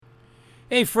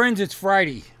Hey friends, it's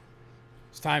Friday.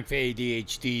 It's time for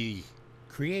ADHD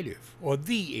Creative, or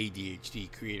the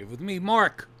ADHD Creative with me,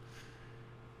 Mark.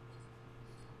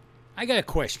 I got a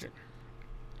question.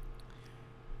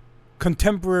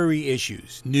 Contemporary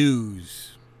issues,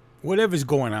 news, whatever's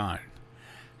going on,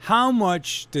 how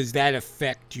much does that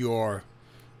affect your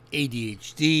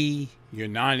ADHD, your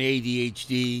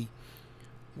non-ADHD,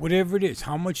 whatever it is?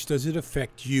 How much does it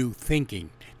affect you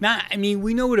thinking? Now,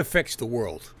 we know it affects the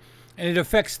world. And it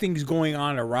affects things going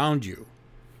on around you.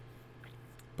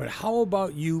 But how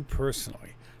about you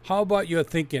personally? How about your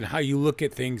thinking, how you look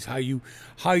at things, how you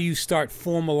start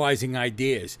formalizing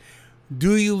ideas?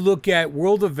 Do you look at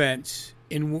world events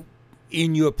in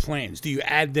your plans? Do you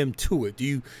add them to it?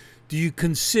 Do you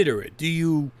consider it? Do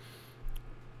you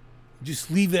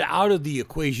just leave it out of the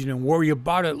equation and worry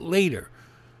about it later?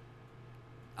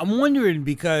 I'm wondering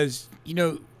because,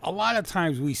 a lot of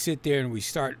times we sit there and we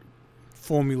start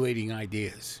formulating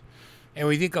ideas. And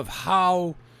we think of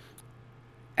how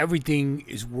everything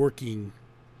is working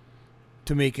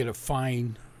to make it a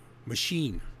fine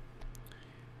machine.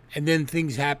 And then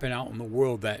things happen out in the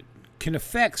world that can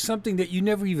affect something that you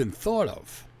never even thought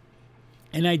of.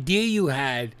 An idea you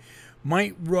had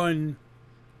might run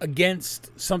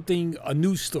against something, a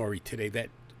news story today that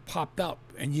popped up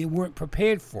and you weren't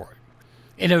prepared for it.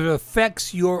 And it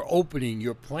affects your opening,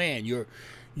 your plan, your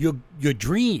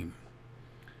dream.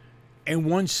 And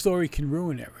one story can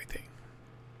ruin everything.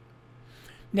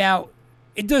 Now,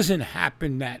 it doesn't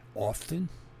happen that often,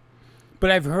 but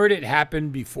I've heard it happen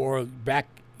before. Back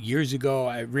years ago,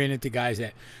 I ran into guys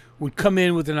that would come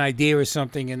in with an idea or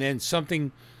something, and then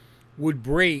something would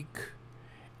break,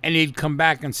 and they'd come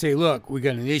back and say, look, we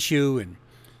got an issue, and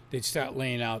they'd start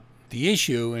laying out the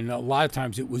issue, and a lot of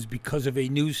times it was because of a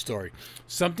news story.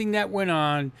 Something that went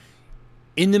on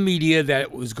in the media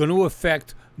that was going to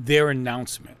affect their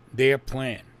announcement, their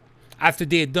plan, after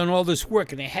they had done all this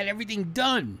work and they had everything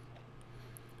done.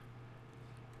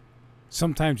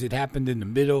 Sometimes it happened in the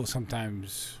middle.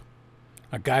 Sometimes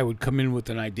a guy would come in with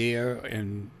an idea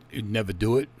and he'd never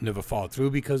do it, never follow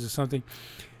through because of something.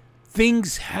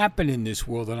 Things happen in this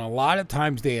world, and a lot of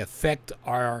times they affect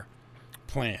our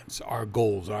plans, our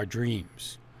goals, our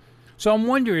dreams. So I'm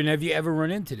wondering, have you ever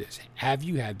run into this? Have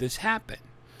you had this happen?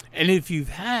 And if you've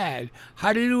had,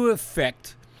 how did it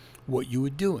affect what you were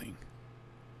doing?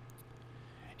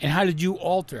 And how did you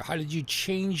alter? How did you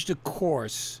change the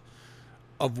course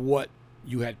of what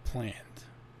you had planned?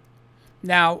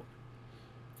 Now,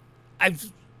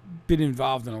 I've been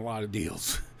involved in a lot of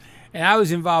deals. And I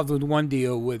was involved with one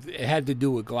deal it had to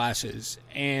do with glasses.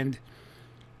 And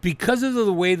because of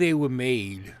the way they were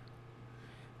made,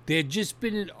 there had just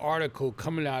been an article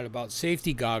coming out about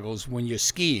safety goggles when you're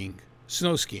skiing,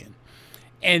 snow skiing.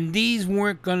 And these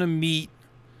weren't going to meet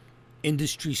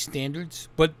industry standards,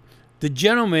 but the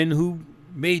gentleman who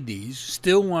made these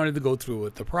still wanted to go through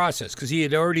with the process because he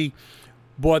had already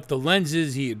bought the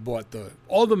lenses, he had bought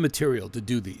all the material to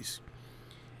do these.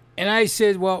 And I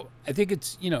said, well, I think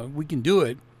it's, we can do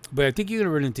it, but I think you're going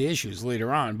to run into issues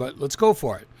later on, but let's go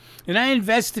for it. And I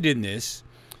invested in this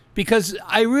because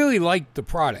I really liked the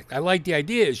product. I liked the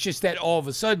idea. It's just that all of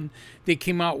a sudden they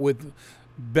came out with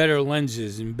better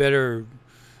lenses and better,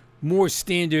 more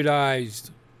standardized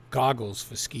goggles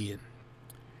for skiing.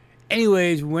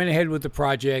 Anyways, we went ahead with the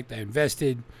project. I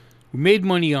invested. We made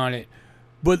money on it.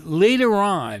 But later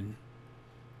on,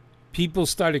 people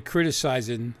started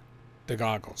criticizing the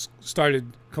goggles,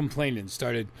 started complaining,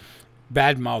 started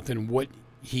bad-mouthing what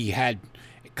he had,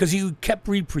 because he kept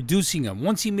reproducing them.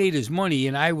 Once he made his money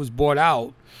and I was bought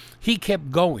out, he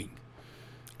kept going.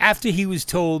 After he was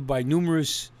told by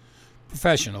numerous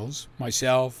professionals,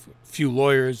 myself, a few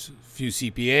lawyers, a few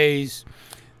CPAs,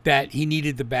 that he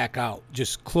needed to back out,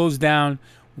 just close down,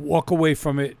 walk away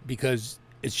from it because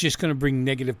it's just going to bring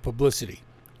negative publicity.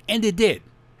 And it did.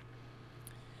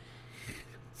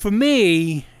 For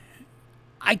me,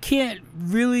 I can't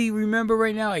really remember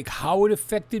right now how it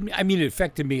affected me. It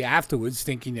affected me afterwards,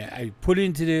 thinking that I put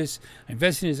into this, I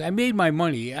invested in this, I made my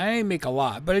money. I didn't make a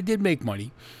lot, but I did make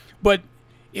money. But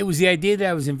it was the idea that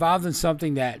I was involved in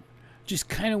something that just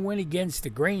kind of went against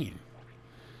the grain.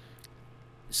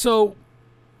 So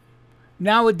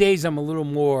nowadays, I'm a little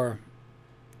more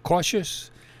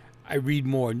cautious. I read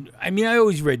more. I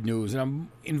always read news, and I'm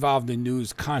involved in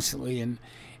news constantly. And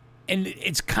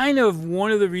it's kind of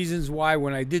one of the reasons why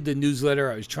when I did the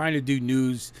newsletter, I was trying to do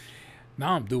news.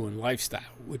 Now I'm doing lifestyle,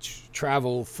 which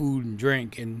travel, food, and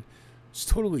drink, and it's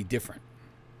totally different.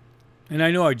 And I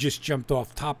know I just jumped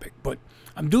off topic, but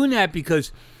I'm doing that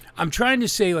because I'm trying to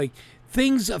say,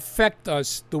 things affect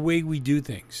us the way we do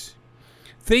things.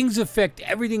 things affect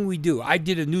everything we do. I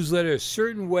did a newsletter a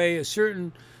certain way, a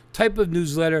certain type of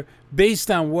newsletter based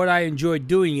on what I enjoyed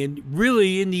doing. And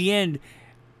really, in the end,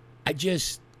 I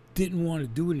just didn't want to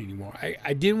do it anymore.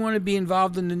 I didn't want to be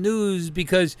involved in the news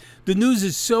because the news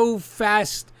is so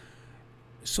fast.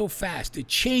 It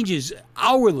changes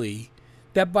hourly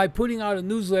that by putting out a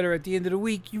newsletter at the end of the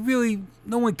week,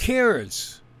 no one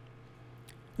cares.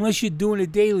 Unless you're doing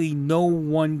it daily, no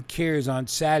one cares on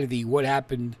Saturday what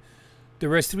happened the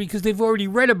rest of the week because they've already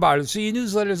read about it. So your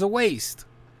newsletter is a waste.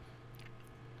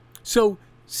 So,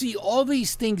 see, all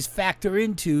these things factor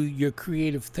into your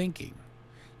creative thinking.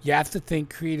 You have to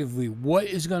think creatively. What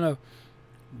is going to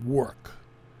work?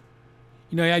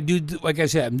 I do, like I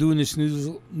said, I'm doing this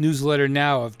newsletter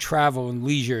now of travel and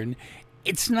leisure, and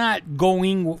it's not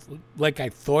going like I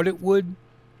thought it would.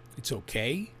 It's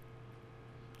okay.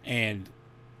 And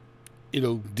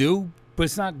it'll do, but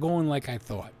it's not going like I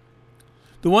thought.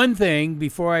 The one thing,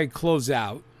 before I close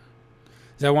out,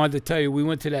 is I wanted to tell you, we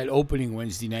went to that opening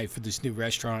Wednesday night for this new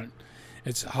restaurant.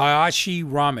 It's Hayashi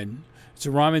Ramen. It's a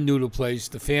ramen noodle place.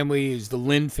 The family is the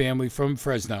Lin family from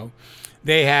Fresno.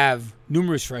 They have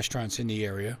numerous restaurants in the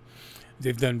area.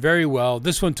 They've done very well.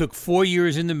 This one took 4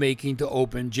 years in the making to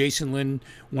open. Jason Lin,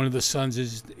 one of the sons,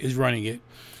 is running it.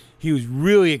 He was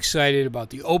really excited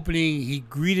about the opening. He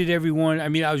greeted everyone. I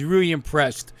mean, I was really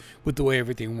impressed with the way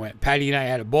everything went. Patty and I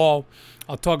had a ball.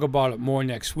 I'll talk about it more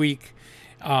next week.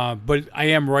 But I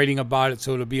am writing about it,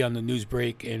 so it'll be on the news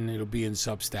break, and it'll be in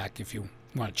Substack if you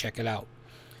want to check it out.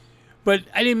 But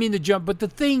I didn't mean to jump. But the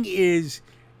thing is,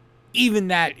 even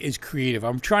that is creative.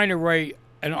 I'm trying to write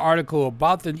an article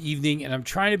about the evening, and I'm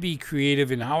trying to be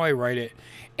creative in how I write it.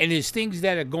 And there's things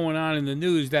that are going on in the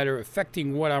news that are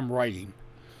affecting what I'm writing.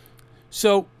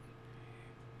 So,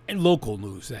 and local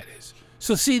news, that is.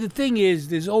 So, see, the thing is,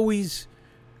 there's always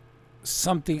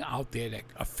something out there that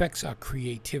affects our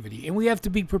creativity, and we have to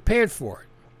be prepared for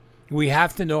it. We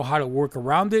have to know how to work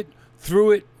around it,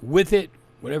 through it, with it,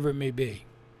 whatever it may be.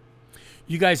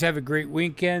 You guys have a great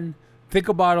weekend. Think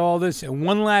about all this. And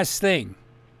one last thing.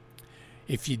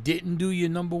 If you didn't do your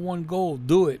number one goal,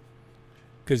 do it.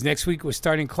 Because next week we're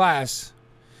starting class,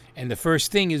 and the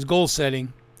first thing is goal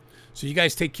setting. So you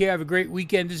guys take care. Have a great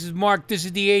weekend. This is Mark. This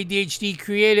is the ADHD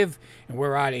Creative, and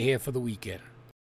we're out of here for the weekend.